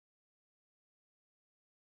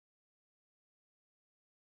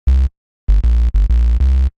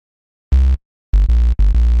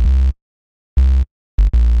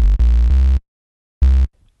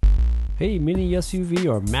Hey, mini SUV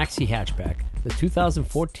or maxi hatchback, the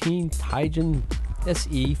 2014 Tiguan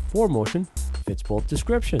SE 4Motion fits both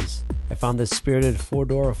descriptions. I found this spirited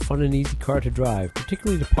four-door a fun and easy car to drive,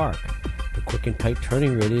 particularly to park. The quick and tight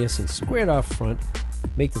turning radius and squared off front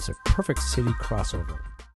make this a perfect city crossover.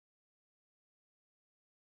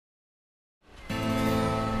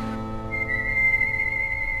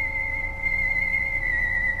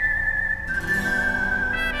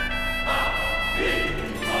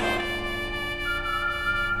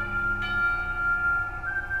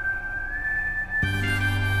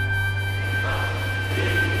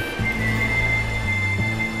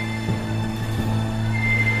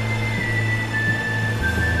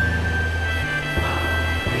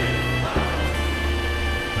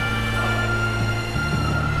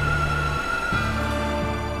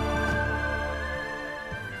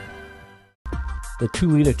 The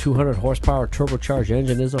 2-liter 200 horsepower turbocharged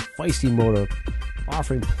engine is a feisty motor,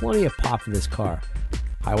 offering plenty of pop for this car.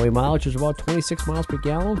 Highway mileage is about 26 miles per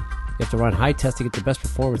gallon. You have to run high test to get the best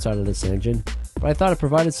performance out of this engine, but I thought it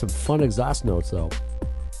provided some fun exhaust notes though.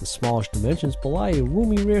 The smallish dimensions belie a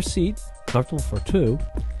roomy rear seat, comfortable for two,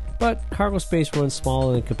 but cargo space runs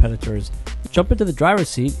smaller than competitors. Jump into the driver's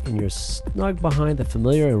seat and you're snug behind the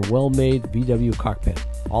familiar and well-made VW cockpit.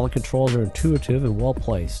 All the controls are intuitive and well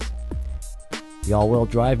placed. The all-wheel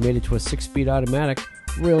drive mated to a 6-speed automatic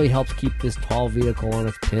really helps keep this tall vehicle on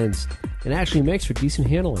its pins and actually makes for decent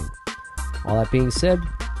handling. All that being said,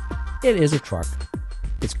 it is a truck.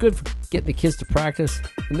 It's good for getting the kids to practice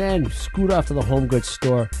and then scoot off to the home goods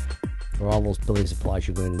store for all those building supplies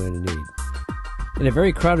you're going to need. In a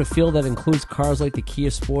very crowded field that includes cars like the Kia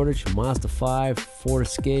Sportage, Mazda 5, Ford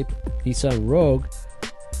Escape, Nissan Rogue,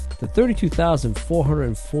 the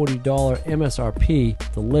 $32,440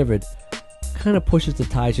 MSRP delivered kind of pushes the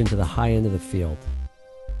Tiguan to the high end of the field.